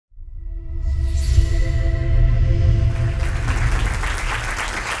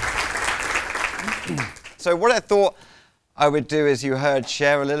So what I thought I would do, as you heard,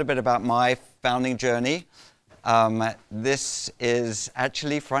 share a little bit about my founding journey. This is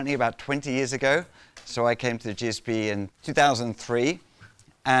actually, frankly, about 20 years ago. So I came to the GSB in 2003.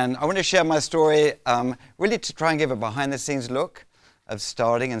 And I want to share my story really to try and give a behind-the-scenes look of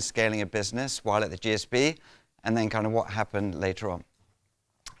starting and scaling a business while at the GSB, and then kind of what happened later on.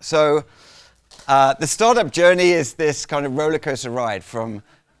 So the startup journey is this kind of roller coaster ride from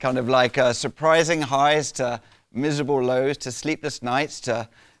kind of like surprising highs to miserable lows to sleepless nights to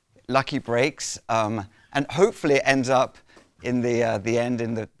lucky breaks, and hopefully it ends up in the end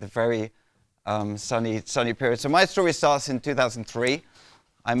in the very sunny period. So my story starts in 2003.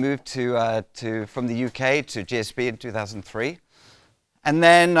 I moved from the UK to GSB in 2003. And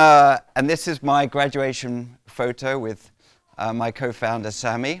then, and this is my graduation photo with my co-founder,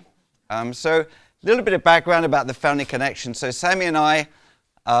 Sammy. So a little bit of background about the founding connection. So Sammy and I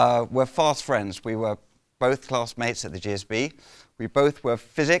were fast friends. We were both classmates at the GSB. We both were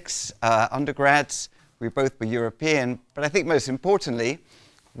physics undergrads. We both were European. But I think most importantly,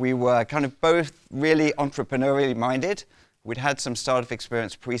 we were kind of both really entrepreneurially minded. We'd had some startup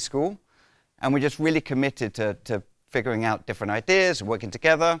experience preschool, and we just really committed to figuring out different ideas, working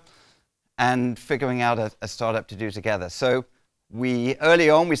together, and figuring out a startup to do together. So early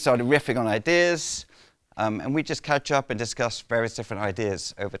on, we started riffing on ideas, and we just catch up and discuss various different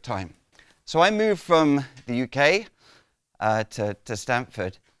ideas over time. So I moved from the UK to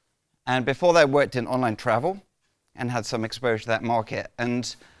Stanford, and before that, I worked in online travel and had some exposure to that market.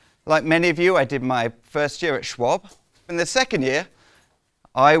 And like many of you, I did my first year at Schwab. In the second year,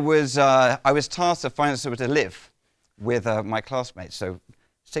 I was tasked to find somewhere to live with my classmates. So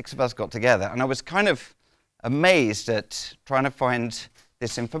 6 of us got together, and I was kind of amazed at trying to find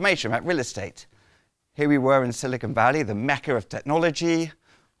this information about real estate. Here we were in Silicon Valley, the mecca of technology,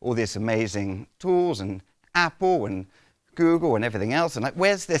 all these amazing tools, and Apple and Google and everything else. And like,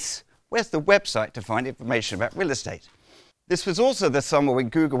 where's the website to find information about real estate? This was also the summer when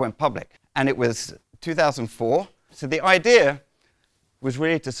Google went public, and it was 2004. So the idea was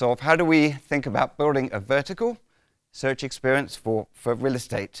really to solve how do we think about building a vertical search experience for real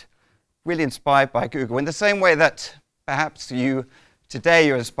estate, really inspired by Google, in the same way that perhaps today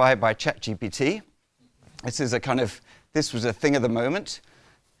you're inspired by ChatGPT. This was a thing of the moment.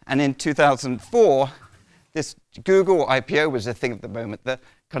 And in 2004, this Google IPO was a thing of the moment, the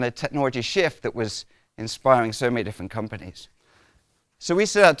kind of technology shift that was inspiring so many different companies. So we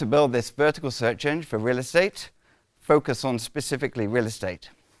set out to build this vertical search engine for real estate, focus on specifically real estate.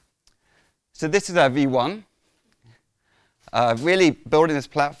 So this is our V1, really building this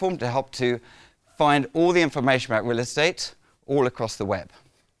platform to help to find all the information about real estate all across the web.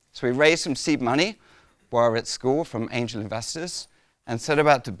 So we raised some seed money while we were at school from angel investors and set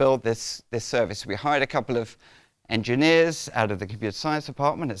about to build this service. We hired a couple of engineers out of the computer science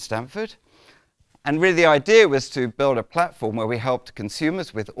department at Stanford. And really the idea was to build a platform where we helped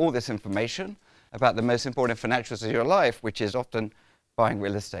consumers with all this information about the most important financials of your life, which is often buying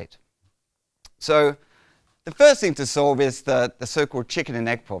real estate. So the first thing to solve is the so-called chicken and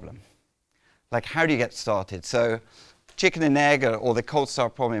egg problem. Like, how do you get started? So chicken and egg, or the cold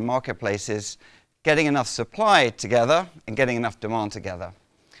start problem in marketplaces, getting enough supply together and getting enough demand together.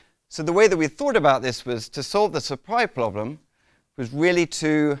 So the way that we thought about this was to solve the supply problem was really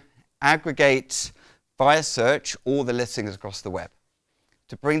to aggregate via search all the listings across the web,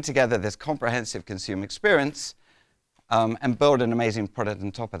 to bring together this comprehensive consumer experience and build an amazing product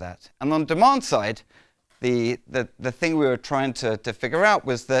on top of that. And on demand side, the thing we were trying to figure out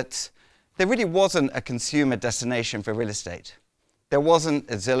was that there really wasn't a consumer destination for real estate. There wasn't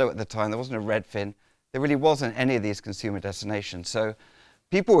a Zillow at the time, there wasn't a Redfin, there really wasn't any of these consumer destinations. So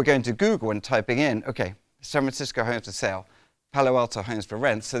people were going to Google and typing in, okay, San Francisco homes for sale, Palo Alto homes for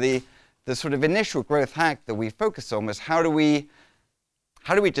rent. So the sort of initial growth hack that we focused on was how do we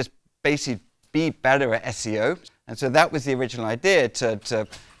just basically be better at SEO? And so that was the original idea, to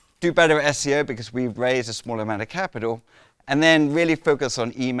do better at SEO because we raised a small amount of capital, and then really focus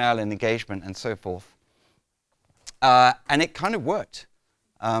on email and engagement and so forth. And it kind of worked.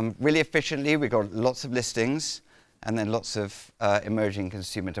 Really efficiently, we got lots of listings and then lots of emerging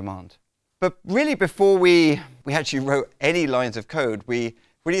consumer demand. But really before we actually wrote any lines of code, we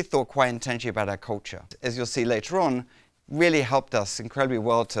really thought quite intentionally about our culture. As you'll see later on, really helped us incredibly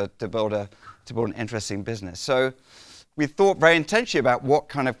well to build an interesting business. So we thought very intentionally about what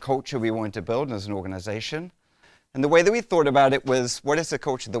kind of culture we wanted to build as an organization. And the way that we thought about it was, what is the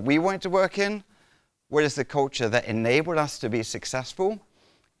culture that we wanted to work in? What is the culture that enabled us to be successful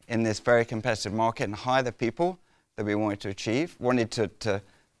in this very competitive market and hire the people that we wanted to achieve, wanted to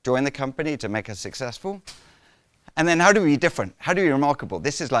join the company to make us successful. And then how do we be different? How do we be remarkable?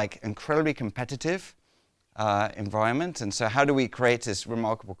 This is like incredibly competitive environment. And so how do we create this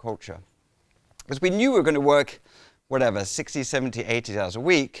remarkable culture? Because we knew we were going to work, whatever, 60, 70, 80 hours a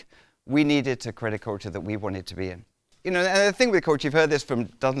week. We needed to create a culture that we wanted to be in. You know, and the thing with culture, you've heard this from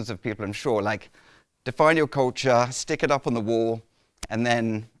dozens of people, I'm sure, like define your culture, stick it up on the wall, and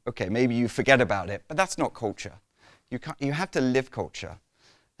then, okay, maybe you forget about it. But that's not culture. You have to live culture.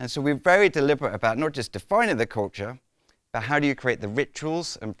 And so we're very deliberate about not just defining the culture, but how do you create the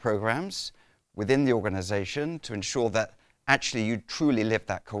rituals and programs within the organization to ensure that actually you truly live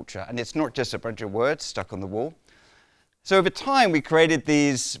that culture. And it's not just a bunch of words stuck on the wall. So over time, we created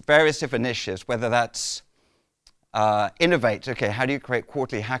these various different initiatives, whether that's innovate. Okay, how do you create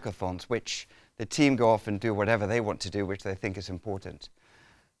quarterly hackathons, which the team go off and do whatever they want to do, which they think is important.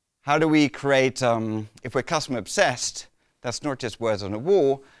 How do we create, if we're customer obsessed, that's not just words on a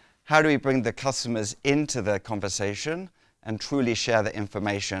wall, how do we bring the customers into the conversation and truly share the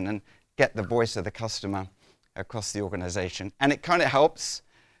information and get the voice of the customer across the organization? And it kind of helps,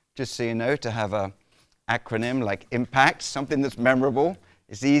 just so you know, to have an acronym like IMPACT, something that's memorable.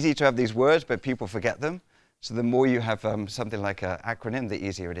 It's easy to have these words, but people forget them. So the more you have something like an acronym, the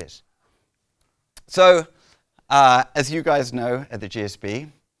easier it is. So as you guys know at the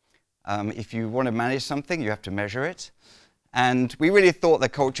GSB, if you want to manage something, you have to measure it. And we really thought that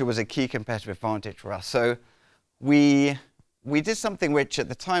culture was a key competitive advantage for us. So we did something which at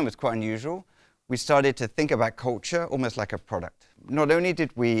the time was quite unusual. We started to think about culture almost like a product. Not only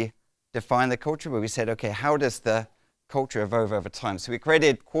did we define the culture, but we said, okay, how does the culture evolve over time? So we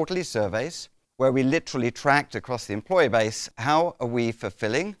created quarterly surveys where we literally tracked across the employee base, how are we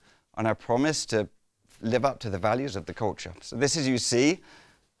fulfilling on our promise to live up to the values of the culture? So this is, you see,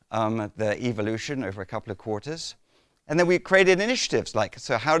 the evolution over a couple of quarters. And then we created initiatives like,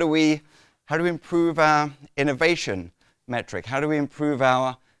 so how do we improve our innovation metric? How do we improve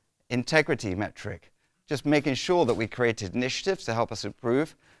our integrity metric? Just making sure that we created initiatives to help us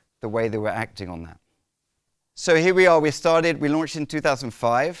improve the way that we're acting on that. So here we are, we launched in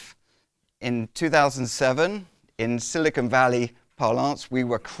 2005. In 2007, in Silicon Valley parlance, we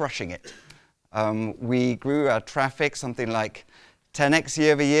were crushing it. We grew our traffic something like 10x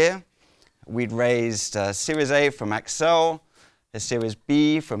year over year. We'd raised Series A from Accel, a Series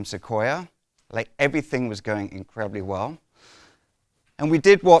B from Sequoia. Like everything was going incredibly well. And we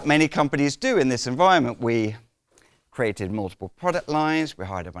did what many companies do in this environment. We created multiple product lines. We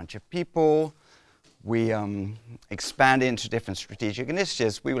hired a bunch of people. We expanded into different strategic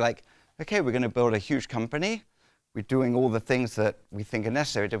initiatives. We were like, okay, we're going to build a huge company. We're doing all the things that we think are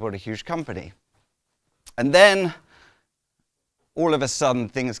necessary to build a huge company. And then, all of a sudden,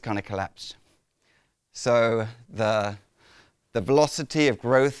 things kind of collapsed. So the velocity of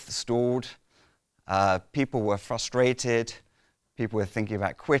growth stalled. People were frustrated. People were thinking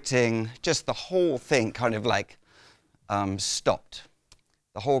about quitting. Just the whole thing kind of like stopped.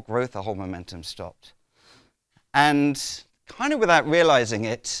 The whole growth, the whole momentum stopped. And kind of without realizing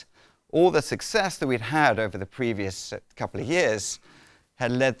it, all the success that we'd had over the previous couple of years had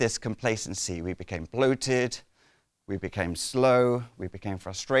led this complacency. We became bloated, we became slow, we became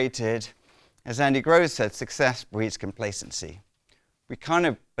frustrated. As Andy Grove said, success breeds complacency. We kind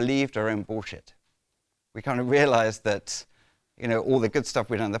of believed our own bullshit. We kind of realized that, you know, all the good stuff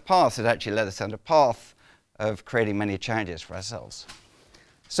we'd done in the past had actually led us down a path of creating many challenges for ourselves.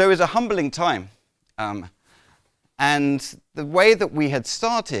 So it was a humbling time. And the way that we had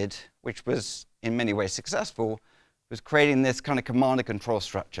started, which was in many ways successful, was creating this kind of command and control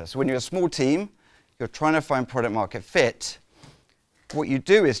structure. So when you're a small team, you're trying to find product market fit, what you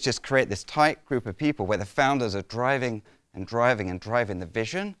do is just create this tight group of people where the founders are driving the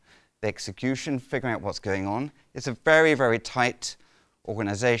vision, the execution, figuring out what's going on. It's a very, very tight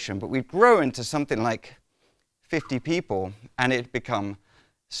organization. But we've grown into something like 50 people, and it become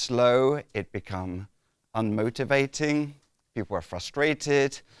slow, it become unmotivating, people are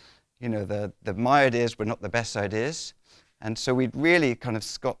frustrated. You know, the my ideas were not the best ideas. And so we really kind of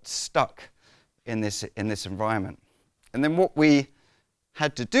got stuck in this environment. And then what we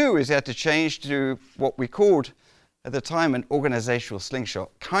had to do is we had to change to what we called at the time an organizational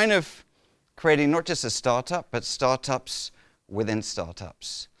slingshot, kind of creating not just a startup, but startups within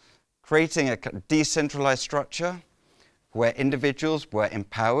startups. Creating a decentralized structure where individuals were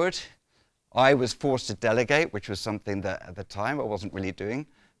empowered. I was forced to delegate, which was something that at the time I wasn't really doing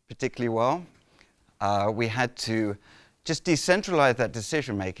particularly well. We had to just decentralize that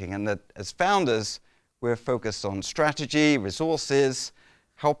decision making, and that as founders, we're focused on strategy, resources,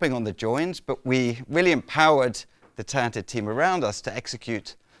 helping on the joins, but we really empowered the talented team around us to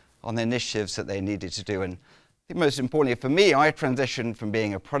execute on the initiatives that they needed to do. And I think most importantly for me, I transitioned from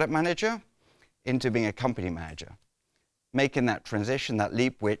being a product manager into being a company manager, making that transition, that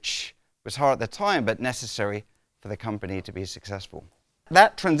leap, which was hard at the time, but necessary for the company to be successful.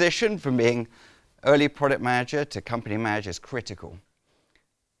 That transition from being early product manager to company manager is critical.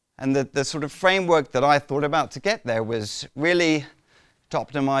 And the sort of framework that I thought about to get there was really to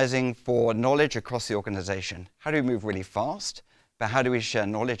optimizing for knowledge across the organization. How do we move really fast, but how do we share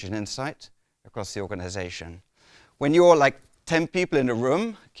knowledge and insight across the organization? When you're like 10 people in a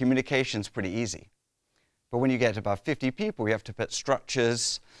room, communication's pretty easy. But when you get about 50 people, you have to put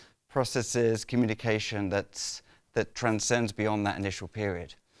structures, processes, communication that transcends beyond that initial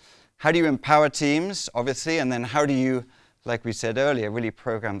period. How do you empower teams, obviously, and then how do you, like we said earlier, really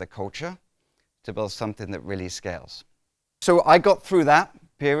program the culture to build something that really scales? So I got through that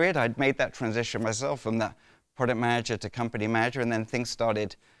period. I'd made that transition myself from that product manager to company manager, and then things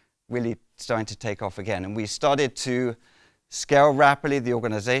started really starting to take off again. And we started to scale rapidly the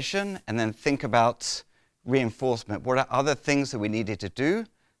organization and then think about reinforcement. What are other things that we needed to do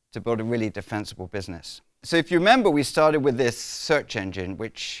to build a really defensible business? So if you remember, we started with this search engine,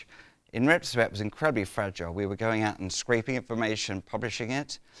 which in retrospect was incredibly fragile. We were going out and scraping information, publishing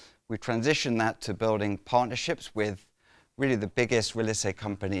it. We transitioned that to building partnerships with really the biggest real estate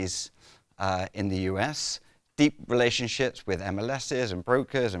companies in the US, deep relationships with MLSs and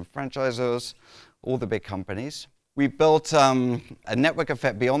brokers and franchisors, all the big companies. We built a network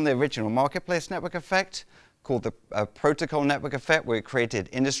effect beyond the original marketplace network effect called the protocol network effect, where we created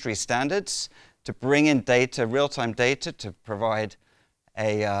industry standards to bring in data, real-time data, to provide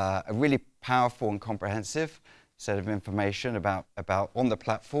a really powerful and comprehensive set of information about on the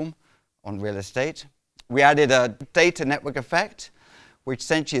platform on real estate. We added a data network effect, which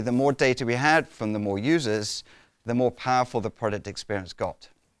essentially the more data we had from the more users, the more powerful the product experience got.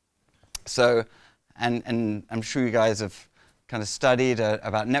 So, and I'm sure you guys have kind of studied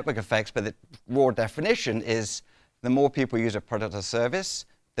about network effects, but the raw definition is the more people use a product or service,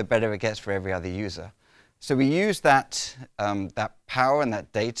 the better it gets for every other user. So we use that power and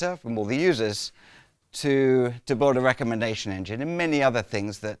that data from all the users to build a recommendation engine and many other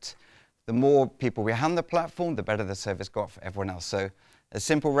things that the more people we had on the platform, the better the service got for everyone else. So a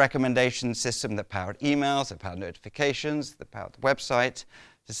simple recommendation system that powered emails, that powered notifications, that powered the website,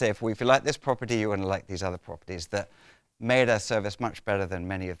 to say if you like this property, you're going to like these other properties, that made our service much better than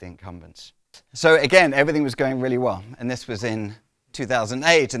many of the incumbents. So again, everything was going really well. And this was in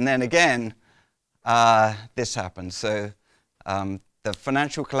 2008. And then again, this happened. So the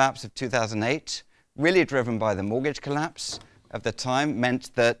financial collapse of 2008, really driven by the mortgage collapse of the time,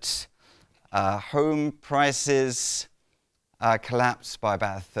 meant that home prices collapsed by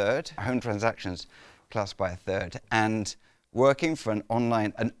about a third. Home transactions collapsed by a third. And working for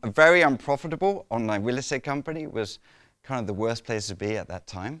a very unprofitable online real estate company was kind of the worst place to be at that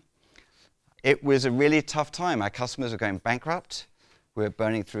time. It was a really tough time. Our customers were going bankrupt. We were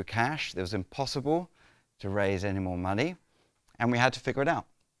burning through cash. It was impossible to raise any more money. And we had to figure it out.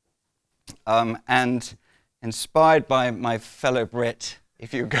 And inspired by my fellow Brit,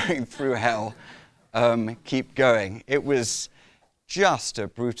 if you're going through hell, keep going. It was just a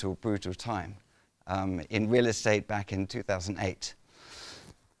brutal, brutal time in real estate back in 2008.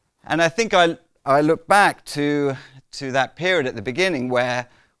 And I think I look back to that period at the beginning where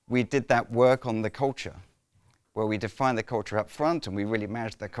we did that work on the culture, where we defined the culture up front and we really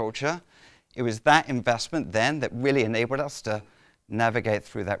managed the culture. It was that investment then that really enabled us to navigate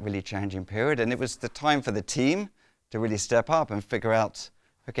through that really challenging period. And it was the time for the team to really step up and figure out,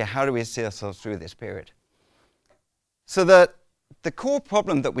 okay, how do we see ourselves through this period? So the core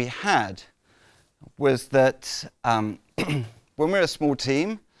problem that we had was that when we're a small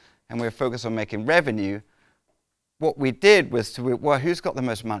team and we're focused on making revenue, what we did was well, who's got the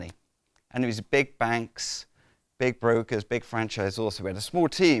most money? And it was big banks, big brokers, big franchisors. So we had a small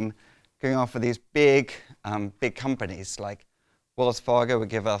team going after these big companies like Wells Fargo would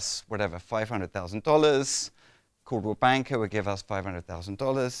give us, whatever, $500,000. Coldwell Banker would give us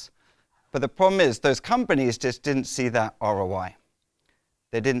 $500,000. But the problem is those companies just didn't see that ROI.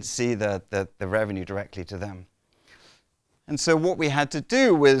 They didn't see the revenue directly to them. And so what we had to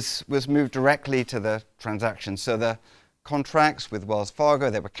do was move directly to the transaction. So the contracts with Wells Fargo,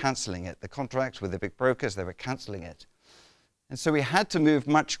 they were canceling it. The contracts with the big brokers, they were canceling it. And so we had to move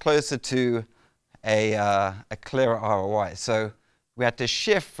much closer to a clearer ROI. So we had to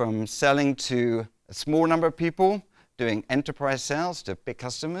shift from selling to a small number of people, doing enterprise sales to big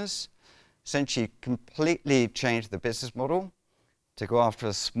customers, essentially completely change the business model to go after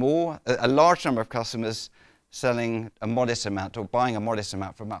a large number of customers selling a modest amount or buying a modest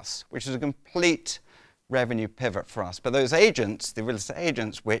amount from us, which is a complete revenue pivot for us. But those agents, the real estate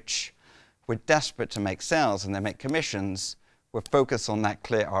agents, which were desperate to make sales and they make commissions, were focused on that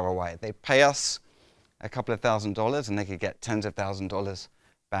clear ROI. They pay us a couple of $1,000s and they could get tens of $1,000s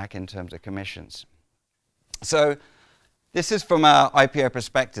back in terms of commissions. So this is from our IPO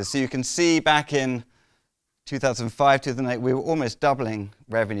perspective. So you can see back in 2005, 2008, we were almost doubling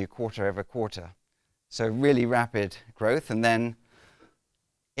revenue quarter over quarter. So really rapid growth. And then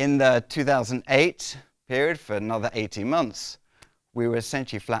in the 2008 period, for another 18 months, we were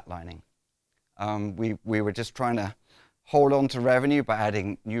essentially flatlining. We were just trying to hold on to revenue by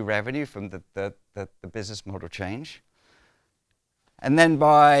adding new revenue from the business model change. And then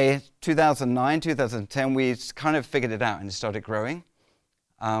by 2009, 2010, we kind of figured it out and started growing.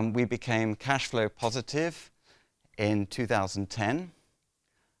 We became cash flow positive in 2010,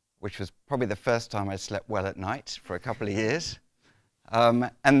 which was probably the first time I slept well at night for a couple of years.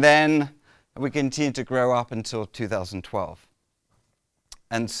 And then we continued to grow up until 2012.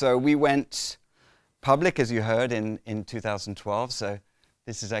 And so we went public, as you heard, in 2012. So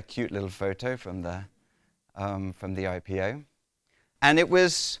this is our cute little photo from the IPO. And it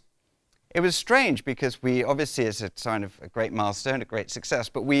was strange because we, obviously, it's a sign of a great milestone, a great success,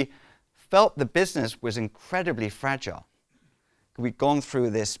 but we felt the business was incredibly fragile. We'd gone through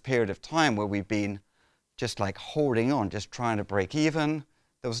this period of time where we'd been just like holding on, just trying to break even.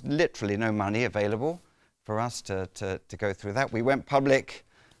 There was literally no money available for us to go through that. We went public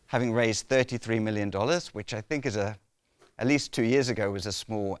having raised $33 million, which I think is at least 2 years ago was a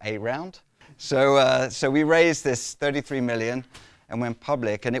small A round. So we raised this $33 million and went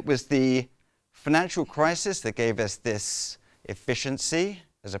public, and it was the financial crisis that gave us this efficiency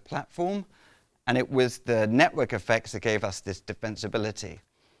as a platform, and it was the network effects that gave us this defensibility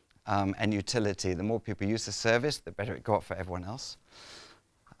and utility. The more people use the service, the better it got for everyone else.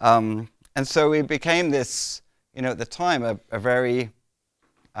 And so we became this, at the time, a very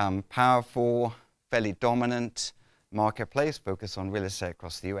powerful, fairly dominant marketplace focused on real estate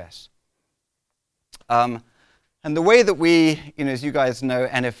across the US. And the way that we, as you guys know,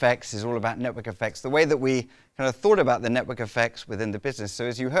 NFX is all about network effects. The way that we kind of thought about the network effects within the business. So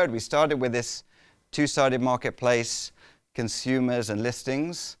as you heard, we started with this two-sided marketplace, consumers and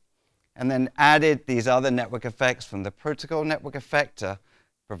listings, and then added these other network effects from the protocol network effect to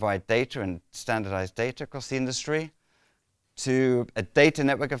provide data and standardized data across the industry, to a data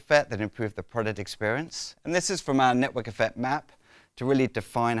network effect that improved the product experience. And this is from our network effect map to really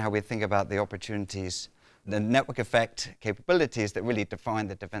define how we think about the opportunities, the network effect capabilities that really define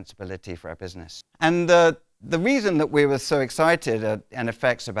the defensibility for our business. And the reason that we were so excited at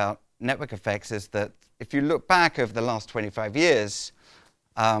NFX about network effects is that if you look back over the last 25 years,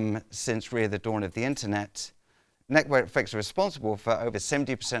 since really the dawn of the internet, network effects are responsible for over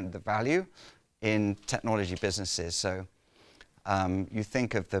 70% of the value in technology businesses. So you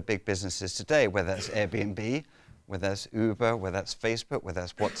think of the big businesses today, whether that's Airbnb, whether that's Uber, whether that's Facebook, whether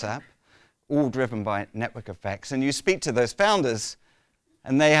that's WhatsApp, all driven by network effects. And you speak to those founders,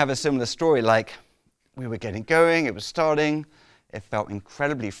 and they have a similar story, like, we were getting going, it was starting, it felt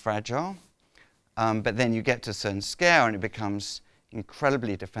incredibly fragile, but then you get to a certain scale, and it becomes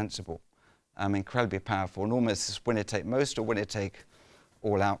incredibly defensible, incredibly powerful, and almost this winner-take-most or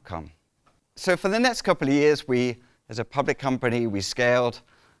winner-take-all outcome. So for the next couple of years, as a public company, we scaled,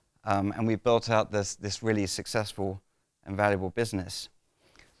 and we built out this really successful and valuable business.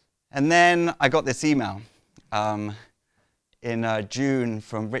 And then I got this email in June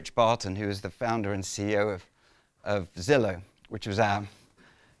from Rich Barton, who is the founder and CEO of Zillow, which was our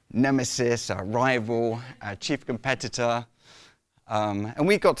nemesis, our rival, our chief competitor. And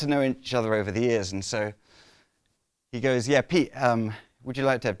we got to know each other over the years. And so he goes, yeah, Pete, would you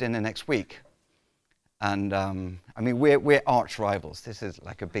like to have dinner next week? And I mean, we're arch rivals. This is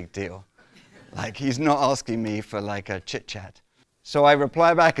like a big deal. Like, he's not asking me for like a chit chat. So I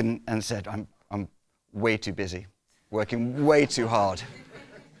replied back and said, I'm way too busy, working way too hard,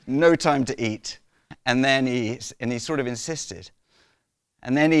 no time to eat. And then he sort of insisted.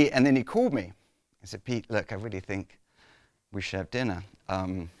 And then he called me. He said, Pete, look, I really think we should have dinner.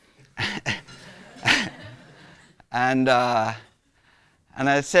 And I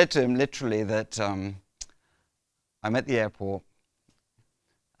said to him literally that I'm at the airport.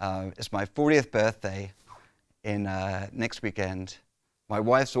 It's my 40th birthday in next weekend. My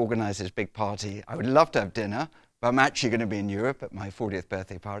wife's organized this big party. I would love to have dinner, but I'm actually going to be in Europe at my 40th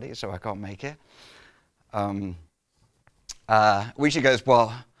birthday party, so I can't make it. She goes,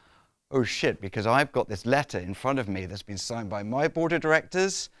 well, oh shit, because I've got this letter in front of me that's been signed by my board of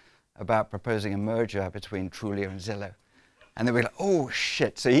directors, about proposing a merger between Trulia and Zillow. And they were like, oh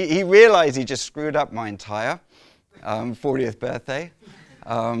shit. So he realized he just screwed up my entire 40th birthday.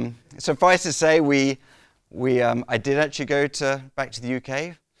 Suffice to say, I did actually go back to the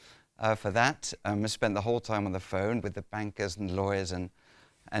UK for that. I spent the whole time on the phone with the bankers and lawyers and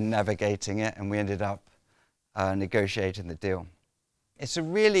navigating it, and we ended up negotiating the deal. It's a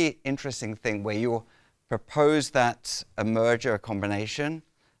really interesting thing where you propose that a merger, a combination,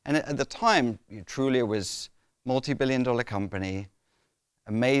 and at the time, Trulia was multi-billion-dollar company,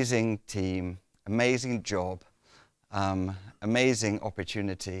 amazing team, amazing job, amazing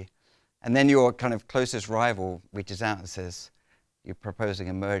opportunity. And then your kind of closest rival reaches out and says, you're proposing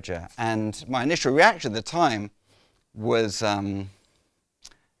a merger. And my initial reaction at the time was, no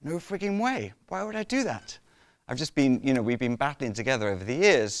freaking way. Why would I do that? I've just been, we've been battling together over the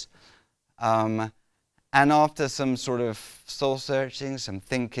years. And after some sort of soul searching, some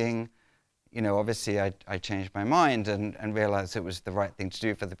thinking, obviously I changed my mind and realized it was the right thing to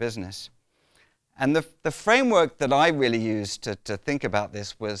do for the business. And the framework that I really used to think about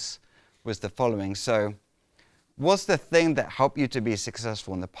this was the following. So, was the thing that helped you to be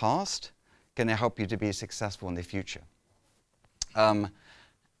successful in the past going to help you to be successful in the future?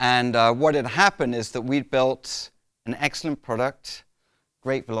 What had happened is that we'd built an excellent product,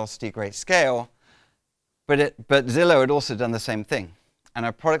 great velocity, great scale, but Zillow had also done the same thing. And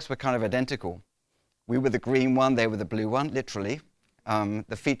our products were kind of identical. We were the green one, they were the blue one, literally.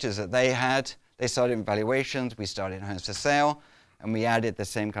 The features that they had, they started in valuations, we started in homes for sale, and we added the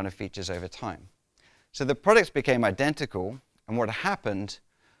same kind of features over time. So the products became identical, and what happened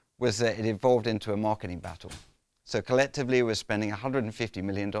was that it evolved into a marketing battle. So collectively, we're spending $150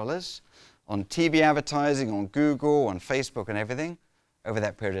 million on TV advertising, on Google, on Facebook, and everything over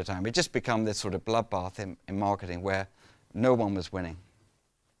that period of time. It just became this sort of bloodbath in marketing where no one was winning.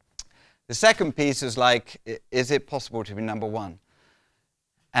 The second piece is like, is it possible to be number one?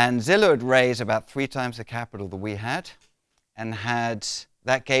 And Zillow had raised about 3 times the capital that we had, and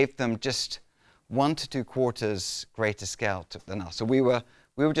that gave them just 1 to 2 quarters greater scale than us. So we were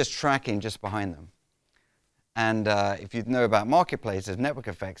just tracking just behind them. And if you know about marketplaces, network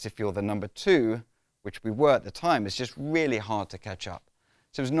effects, if you're the number 2, which we were at the time, it's just really hard to catch up.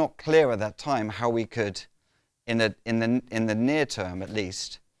 So it was not clear at that time how we could, in the near term at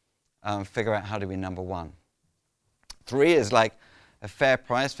least, figure out how to be number 1. 3 is like a fair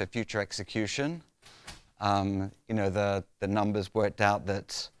price for future execution. The numbers worked out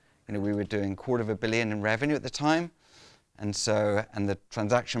that we were doing $250 million in revenue at the time, and the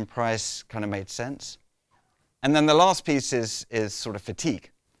transaction price kind of made sense. And then the last piece is sort of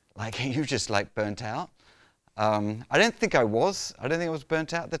fatigue. Like, you just like burnt out. I don't think I was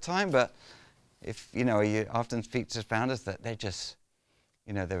burnt out at the time, but if, you often speak to founders that they just,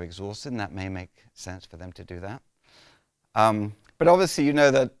 they're exhausted, and that may make sense for them to do that. But obviously,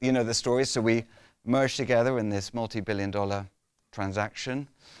 the story, so we merged together in this multi-billion-dollar transaction.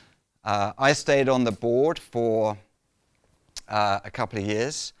 I stayed on the board for a couple of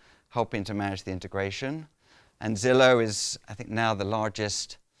years, helping to manage the integration. And Zillow is, I think, now the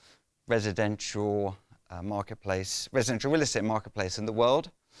largest residential real estate marketplace in the world,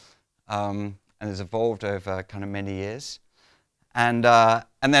 and has evolved over kind of many years. And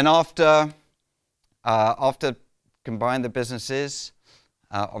then after combined the businesses,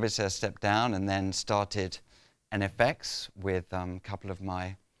 obviously I stepped down and then started NFX with a couple of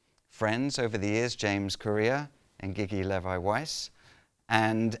my friends over the years, James Correa and Gigi levy-weiss.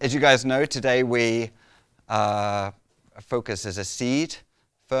 And as you guys know, today we focus as a seed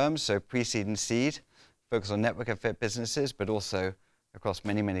firm, so pre-seed and seed, focus on network effect businesses, but also across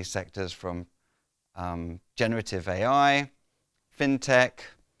many, many sectors from generative AI, fintech,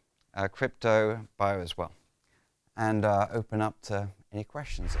 crypto, bio as well. And open up to any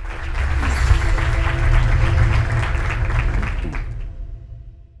questions.